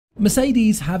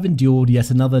Mercedes have endured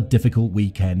yet another difficult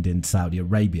weekend in Saudi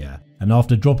Arabia, and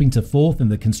after dropping to 4th in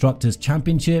the Constructors'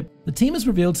 Championship, the team has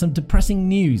revealed some depressing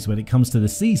news when it comes to the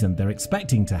season they're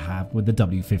expecting to have with the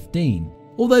W15.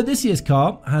 Although this year's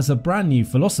car has a brand new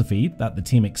philosophy that the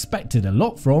team expected a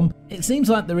lot from, it seems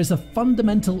like there is a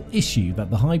fundamental issue that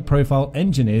the high-profile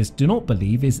engineers do not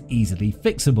believe is easily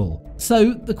fixable.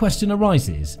 So the question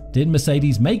arises, did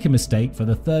Mercedes make a mistake for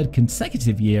the 3rd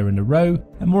consecutive year in a row?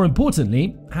 And more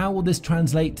importantly, how will this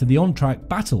translate to the on-track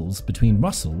battles between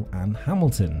Russell and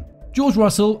Hamilton? George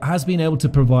Russell has been able to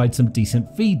provide some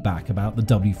decent feedback about the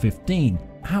W15.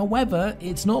 However,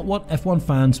 it's not what F1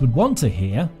 fans would want to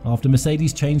hear after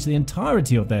Mercedes changed the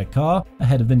entirety of their car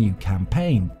ahead of the new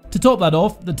campaign. To top that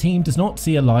off, the team does not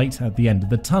see a light at the end of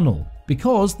the tunnel,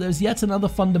 because there's yet another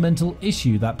fundamental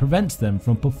issue that prevents them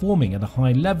from performing at a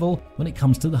high level when it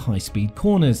comes to the high-speed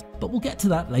corners, but we'll get to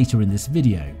that later in this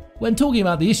video. When talking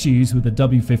about the issues with the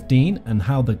W15 and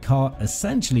how the car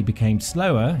essentially became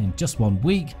slower in just 1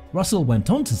 week, Russell went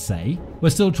on to say,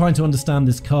 "We're still trying to understand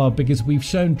this car because we've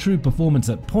shown true performance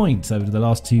at points over the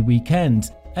last 2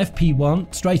 weekends. FP1,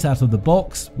 straight out of the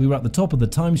box, we were at the top of the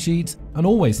timesheet and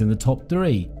always in the top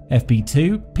 3.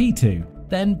 FP2, P2.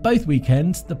 Then both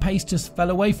weekends, the pace just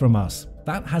fell away from us.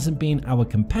 That hasn't been our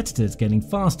competitors getting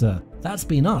faster, that's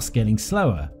been us getting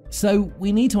slower. So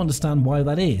we need to understand why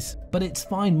that is, but it's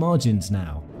fine margins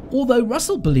now." Although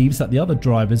Russell believes that the other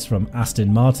drivers from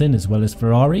Aston Martin as well as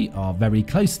Ferrari are very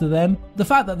close to them, the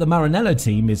fact that the Maranello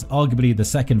team is arguably the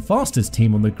 2nd fastest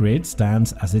team on the grid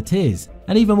stands as it is.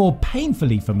 And even more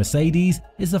painfully for Mercedes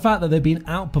is the fact that they've been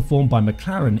outperformed by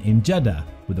McLaren in Jeddah,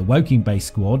 with the Woking-based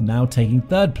squad now taking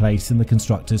 3rd place in the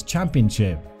Constructors'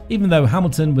 Championship. Even though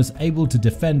Hamilton was able to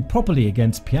defend properly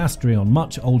against Piastri on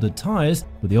much older tyres,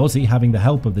 with the Aussie having the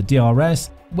help of the DRS,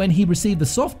 when he received the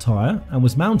soft tyre and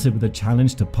was mounted with a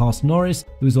challenge to pass Norris,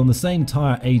 who was on the same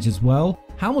tyre age as well,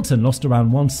 Hamilton lost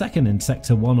around 1 second in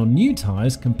Sector 1 on new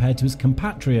tyres compared to his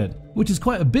compatriot, which is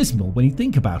quite abysmal when you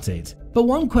think about it. But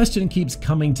one question keeps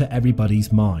coming to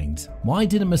everybody's mind. Why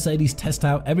didn't Mercedes test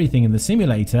out everything in the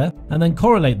simulator and then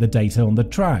correlate the data on the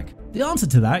track? The answer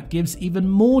to that gives even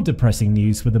more depressing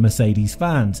news for the Mercedes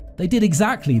fans. They did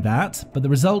exactly that, but the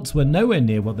results were nowhere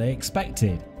near what they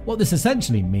expected. What this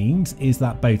essentially means is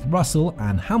that both Russell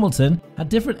and Hamilton had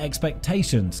different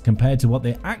expectations compared to what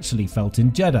they actually felt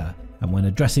in Jeddah. And when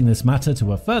addressing this matter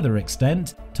to a further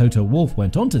extent, Toto Wolff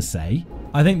went on to say,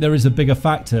 "I think there is a bigger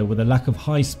factor with a lack of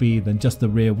high speed than just the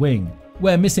rear wing.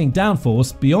 We're missing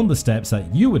downforce beyond the steps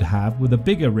that you would have with a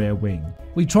bigger rear wing.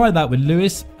 We tried that with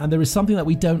Lewis, and there is something that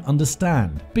we don't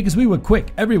understand, because we were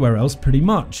quick everywhere else pretty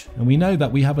much, and we know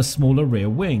that we have a smaller rear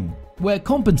wing. We're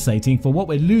compensating for what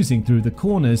we're losing through the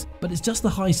corners, but it's just the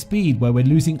high speed where we're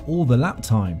losing all the lap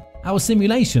time. Our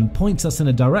simulation points us in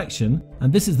a direction,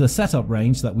 and this is the setup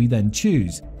range that we then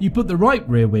choose. You put the right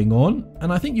rear wing on,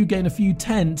 and I think you gain a few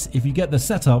tenths if you get the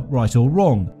setup right or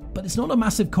wrong. But it's not a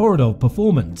massive corridor of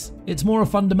performance. It's more a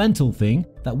fundamental thing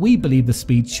that we believe the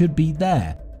speed should be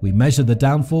there. We measure the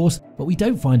downforce, but we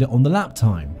don't find it on the lap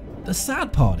time." The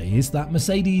sad part is that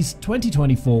Mercedes'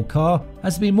 2024 car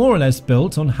has been more or less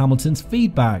built on Hamilton's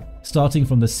feedback, starting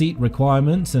from the seat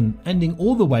requirements and ending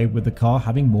all the way with the car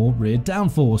having more rear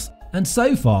downforce. And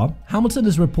so far, Hamilton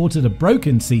has reported a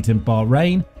broken seat in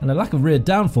Bahrain and a lack of rear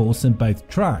downforce in both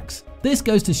tracks. This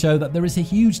goes to show that there is a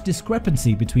huge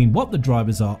discrepancy between what the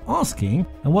drivers are asking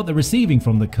and what they're receiving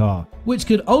from the car, which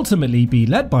could ultimately be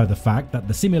led by the fact that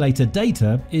the simulator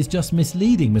data is just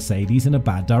misleading Mercedes in a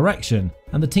bad direction,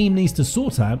 and the team needs to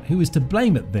sort out who is to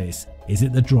blame at this. Is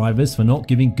it the drivers for not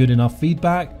giving good enough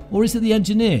feedback, or is it the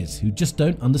engineers who just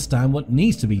don't understand what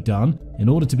needs to be done in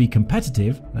order to be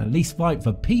competitive and at least fight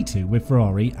for P2 with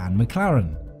Ferrari and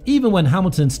McLaren? Even when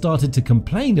Hamilton started to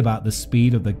complain about the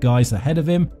speed of the guys ahead of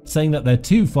him, saying that they're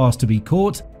too fast to be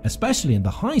caught, especially in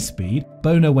the high speed,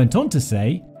 Bono went on to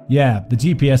say, "Yeah, the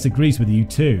GPS agrees with you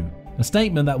too." A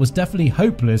statement that was definitely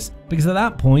hopeless, because at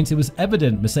that point it was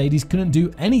evident Mercedes couldn't do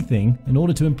anything in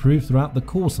order to improve throughout the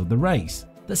course of the race.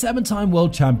 The 7-time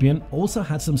world champion also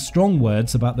had some strong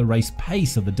words about the race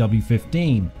pace of the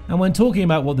W15, and when talking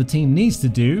about what the team needs to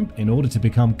do in order to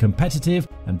become competitive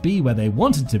and be where they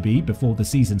wanted to be before the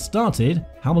season started,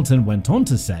 Hamilton went on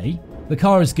to say, "The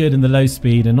car is good in the low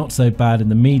speed and not so bad in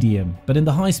the medium, but in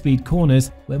the high speed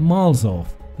corners we're miles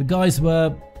off. The guys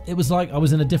were It was like I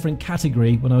was in a different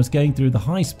category when I was going through the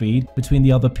high speed between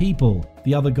the other people,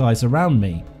 the other guys around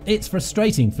me. It's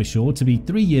frustrating for sure to be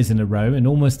 3 years in a row in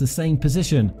almost the same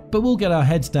position, but we'll get our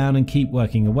heads down and keep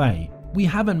working away. We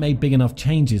haven't made big enough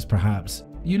changes perhaps.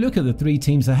 You look at the 3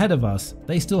 teams ahead of us,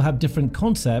 they still have different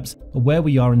concepts of where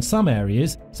we are in some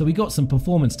areas, so we got some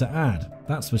performance to add,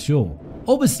 that's for sure.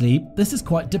 Obviously, this is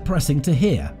quite depressing to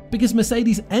hear, because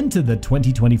Mercedes entered the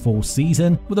 2024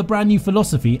 season with a brand new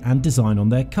philosophy and design on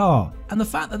their car, and the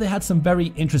fact that they had some very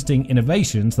interesting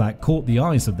innovations that caught the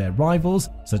eyes of their rivals,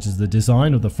 such as the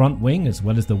design of the front wing as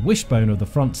well as the wishbone of the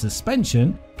front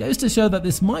suspension, goes to show that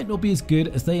this might not be as good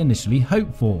as they initially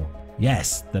hoped for.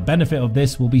 Yes, the benefit of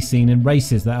this will be seen in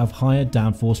races that have higher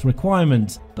downforce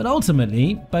requirements, but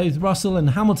ultimately, both Russell and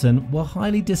Hamilton were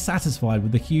highly dissatisfied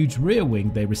with the huge rear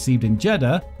wing they received in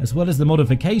Jeddah, as well as the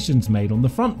modifications made on the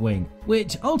front wing,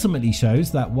 which ultimately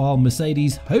shows that while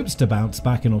Mercedes hopes to bounce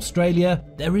back in Australia,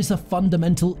 there is a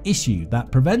fundamental issue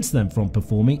that prevents them from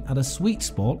performing at a sweet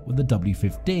spot with the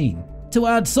W15. To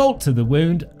add salt to the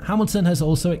wound, Hamilton has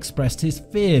also expressed his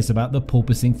fears about the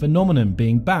porpoising phenomenon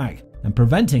being back and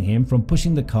preventing him from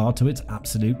pushing the car to its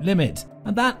absolute limit.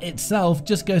 And that itself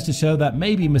just goes to show that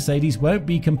maybe Mercedes won't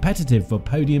be competitive for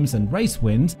podiums and race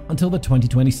wins until the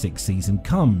 2026 season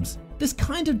comes. This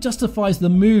kind of justifies the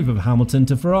move of Hamilton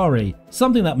to Ferrari,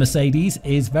 something that Mercedes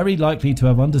is very likely to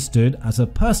have understood as a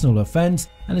personal offence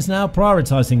and is now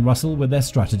prioritising Russell with their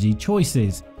strategy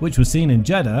choices, which was seen in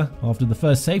Jeddah after the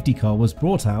first safety car was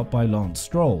brought out by Lance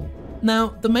Stroll.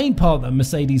 Now, the main part that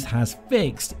Mercedes has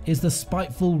fixed is the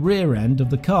spiteful rear end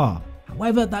of the car.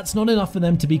 However, that's not enough for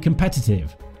them to be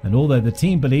competitive. And although the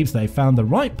team believes they found the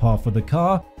right path for the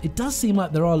car, it does seem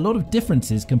like there are a lot of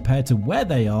differences compared to where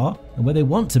they are and where they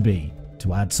want to be.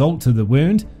 To add salt to the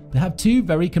wound, they have 2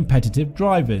 very competitive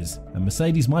drivers, and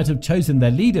Mercedes might have chosen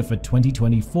their leader for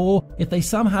 2024 if they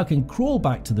somehow can crawl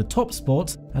back to the top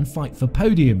spots and fight for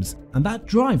podiums, and that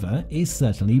driver is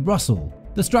certainly Russell.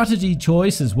 The strategy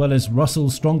choice as well as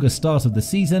Russell's stronger start of the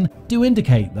season do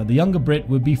indicate that the younger Brit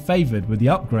would be favoured with the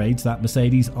upgrades that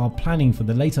Mercedes are planning for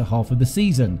the later half of the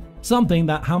season, something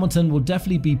that Hamilton will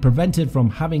definitely be prevented from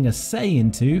having a say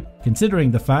into,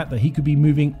 considering the fact that he could be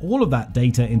moving all of that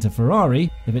data into Ferrari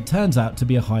if it turns out to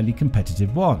be a highly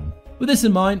competitive one. With this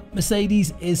in mind,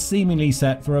 Mercedes is seemingly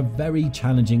set for a very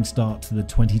challenging start to the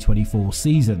 2024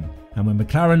 season. And with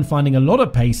McLaren finding a lot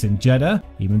of pace in Jeddah,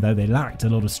 even though they lacked a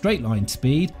lot of straight line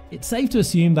speed, it's safe to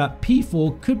assume that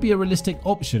P4 could be a realistic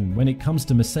option when it comes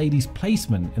to Mercedes'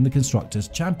 placement in the Constructors'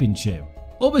 Championship.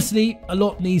 Obviously, a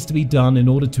lot needs to be done in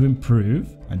order to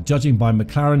improve, and judging by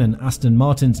McLaren and Aston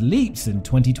Martin's leaps in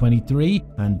 2023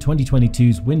 and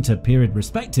 2022's winter period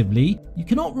respectively, you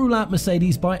cannot rule out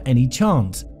Mercedes by any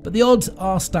chance, but the odds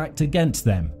are stacked against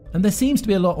them, and there seems to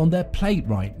be a lot on their plate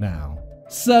right now.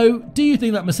 So, do you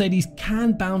think that Mercedes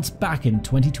can bounce back in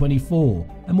 2024?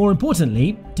 And more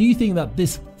importantly, do you think that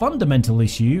this fundamental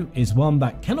issue is one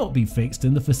that cannot be fixed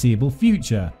in the foreseeable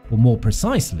future, or more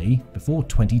precisely, before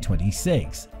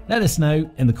 2026? Let us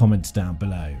know in the comments down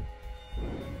below.